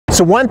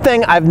So one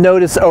thing I've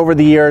noticed over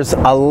the years,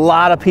 a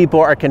lot of people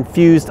are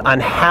confused on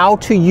how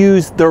to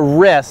use the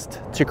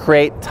wrist to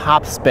create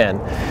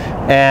topspin.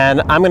 And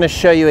I'm going to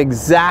show you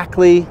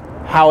exactly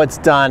how it's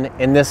done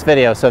in this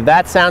video. So if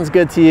that sounds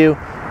good to you,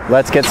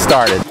 let's get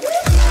started.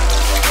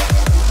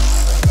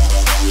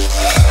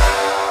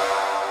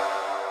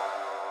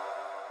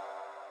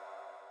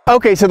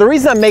 Okay, so the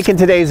reason I'm making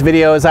today's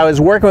video is I was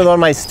working with one of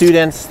my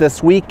students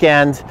this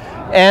weekend,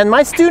 and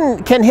my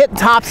student can hit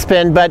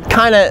topspin, but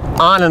kind of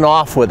on and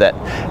off with it.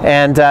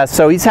 And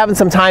so he's having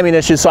some timing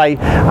issues, so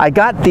I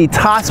got the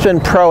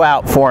Topspin Pro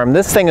out for him.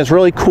 This thing is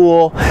really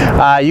cool.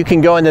 You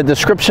can go in the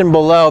description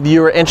below if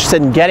you were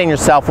interested in getting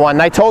yourself one.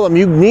 And I told him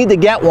you need to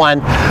get one,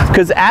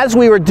 because as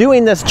we were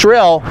doing this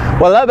drill,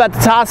 what I love about the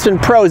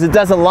Topspin Pro is it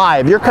doesn't lie.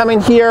 If you're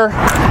coming here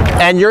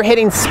and you're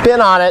hitting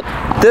spin on it,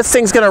 this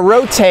thing's gonna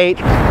rotate,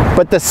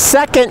 but the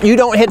second you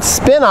don't hit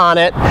spin on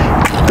it,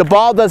 the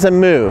ball doesn't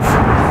move,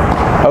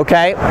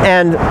 okay?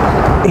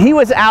 And he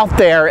was out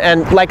there,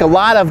 and like a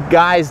lot of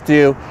guys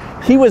do,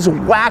 he was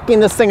whacking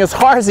this thing as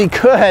hard as he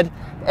could,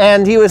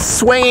 and he was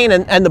swinging,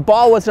 and the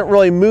ball wasn't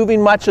really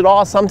moving much at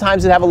all.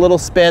 Sometimes it'd have a little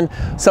spin,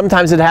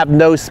 sometimes it'd have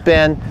no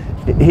spin.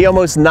 He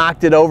almost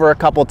knocked it over a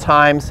couple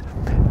times.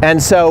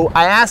 And so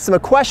I asked him a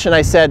question.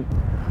 I said,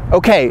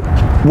 okay,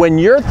 when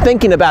you're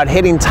thinking about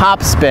hitting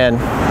topspin,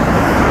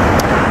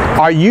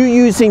 are you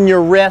using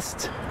your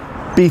wrist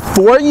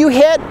before you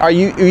hit? Are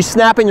you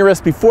snapping your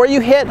wrist before you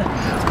hit,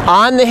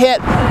 on the hit,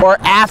 or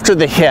after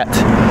the hit?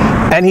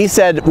 And he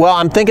said, well,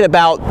 I'm thinking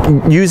about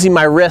using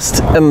my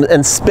wrist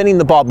and spinning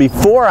the ball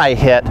before I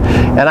hit.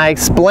 And I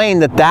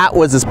explained that that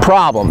was his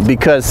problem,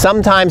 because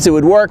sometimes it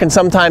would work and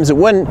sometimes it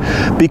wouldn't,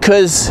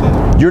 because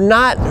you're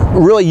not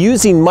really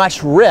using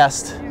much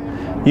wrist.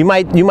 You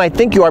might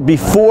think you are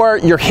before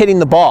you're hitting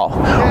the ball,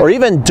 or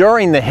even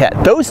during the hit.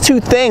 Those two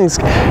things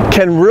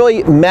can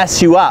really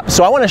mess you up.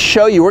 So I want to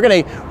show you, we're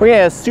gonna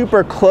get a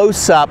super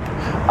close-up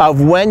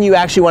of when you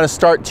actually want to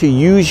start to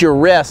use your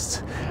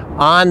wrist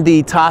on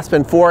the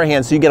topspin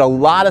forehand, so you get a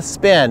lot of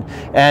spin,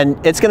 and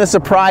it's going to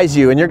surprise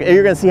you, and you're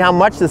going to see how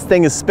much this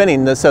thing is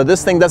spinning. So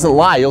this thing doesn't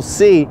lie. You'll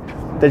see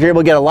that you're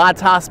able to get a lot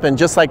of topspin,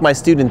 just like my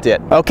student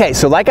did. Okay,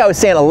 so like I was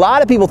saying, a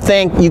lot of people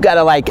think you got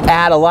to like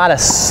add a lot of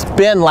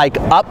spin, like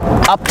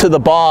up to the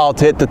ball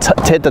to hit the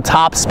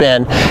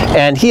topspin,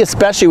 and he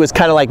especially was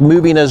kind of like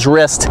moving his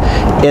wrist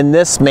in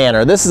this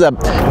manner. This is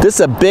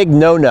a big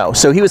no-no.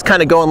 So he was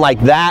kind of going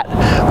like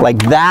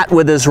that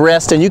with his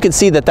wrist, and you can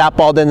see that that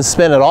ball didn't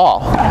spin at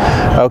all.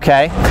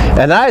 Okay,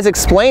 and I was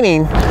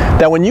explaining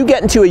that when you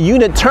get into a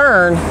unit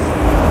turn,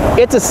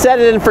 it's a set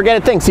it and forget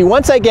it thing. See,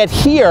 once I get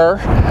here,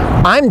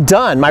 I'm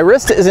done. My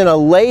wrist is in a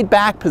laid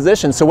back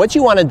position. So what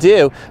you want to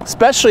do,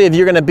 especially if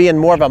you're going to be in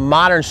more of a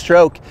modern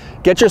stroke,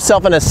 get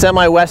yourself in a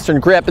semi-Western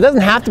grip. It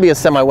doesn't have to be a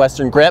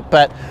semi-Western grip,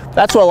 but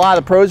that's what a lot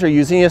of the pros are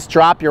using. You just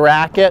drop your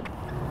racket,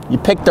 you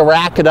pick the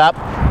racket up,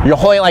 you're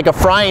holding it like a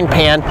frying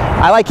pan.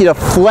 I like you to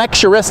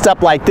flex your wrist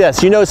up like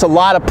this. You notice a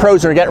lot of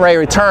pros are getting ready to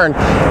return,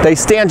 they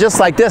stand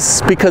just like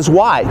this, because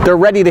why? They're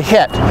ready to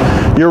hit.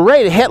 You're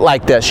ready to hit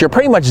like this. You're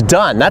pretty much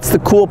done. That's the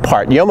cool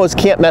part. You almost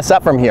can't mess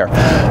up from here.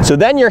 So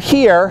then you're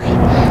here,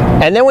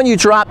 and then when you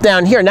drop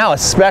down here, now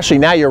especially,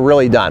 now you're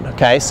really done,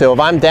 okay? So if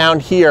I'm down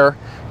here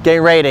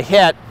getting ready to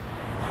hit,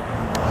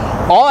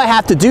 all I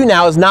have to do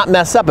now is not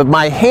mess up. If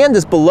my hand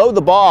is below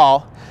the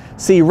ball,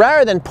 see,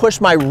 rather than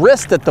push my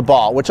wrist at the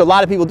ball, which a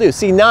lot of people do,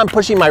 see, now I'm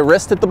pushing my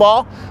wrist at the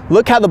ball.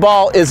 Look how the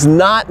ball is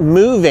not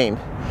moving.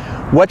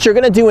 What you're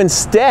gonna do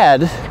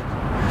instead,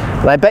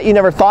 and I bet you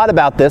never thought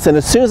about this, and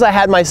as soon as I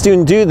had my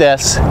student do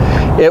this,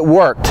 it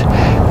worked.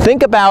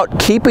 Think about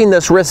keeping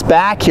this wrist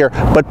back here,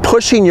 but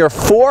pushing your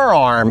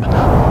forearm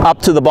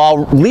up to the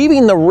ball,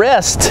 leaving the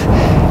wrist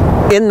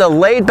in the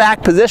laid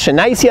back position.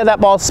 Now you see how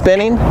that ball's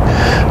spinning?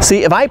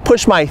 See, if I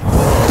push my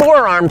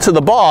forearm to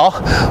the ball,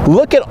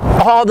 look at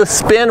all the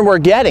spin we're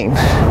getting.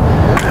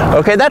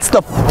 Okay, that's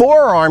the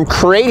forearm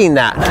creating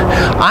that.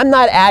 I'm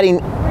not adding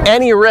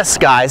any wrist,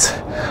 guys.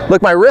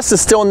 Look, my wrist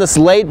is still in this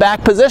laid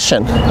back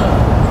position.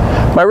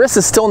 My wrist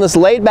is still in this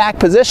laid back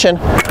position.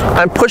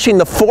 I'm pushing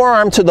the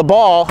forearm to the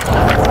ball.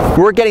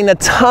 We're getting a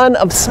ton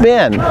of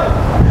spin.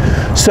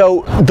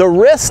 So the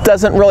wrist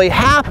doesn't really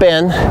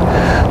happen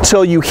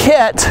till you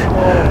hit.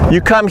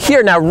 You come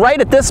here. Now right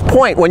at this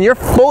point, when you're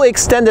fully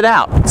extended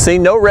out, see,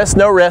 no wrist,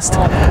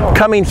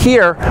 coming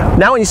here,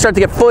 now when you start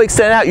to get fully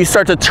extended out, you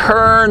start to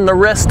turn the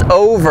wrist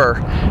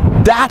over.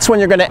 That's when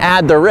you're going to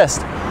add the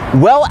wrist.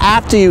 Well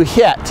after you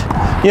hit.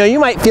 You know, you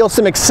might feel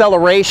some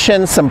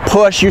acceleration, some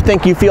push, you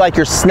feel like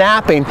you're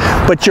snapping,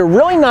 but you're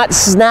really not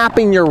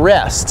snapping your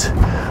wrist,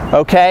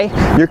 okay?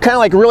 You're kind of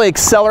like really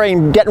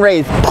accelerating, getting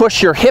ready to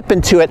push your hip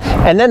into it,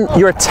 and then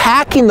you're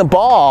attacking the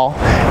ball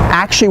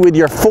actually with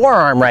your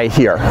forearm right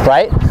here,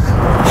 right?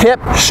 Hip,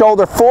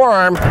 shoulder,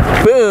 forearm,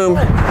 boom,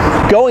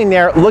 going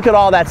there. Look at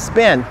all that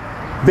spin.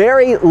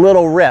 Very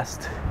little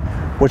wrist,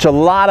 which a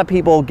lot of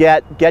people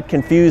get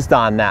confused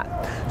on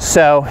that.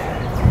 So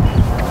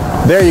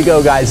there you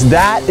go, guys.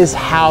 That is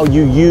how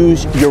you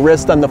use your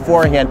wrist on the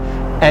forehand.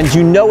 And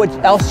you know what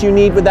else you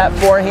need with that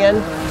forehand?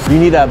 you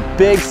need a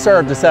big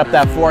serve to set up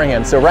that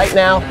forehand. So right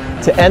now,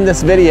 to end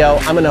this video,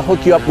 I'm going to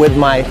hook you up with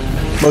my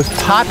most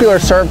popular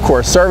serve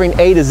course, Serving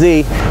A to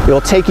Z.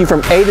 It'll take you from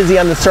A to Z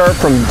on the serve,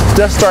 from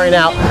just starting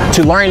out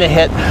to learning to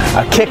hit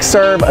a kick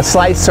serve, a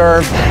slice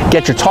serve,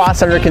 get your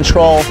toss under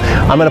control.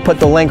 I'm going to put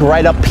the link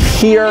right up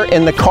here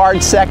in the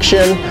card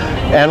section,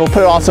 and we'll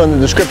put it also in the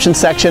description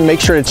section. Make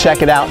sure to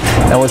check it out,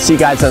 and we'll see you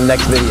guys in the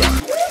next video.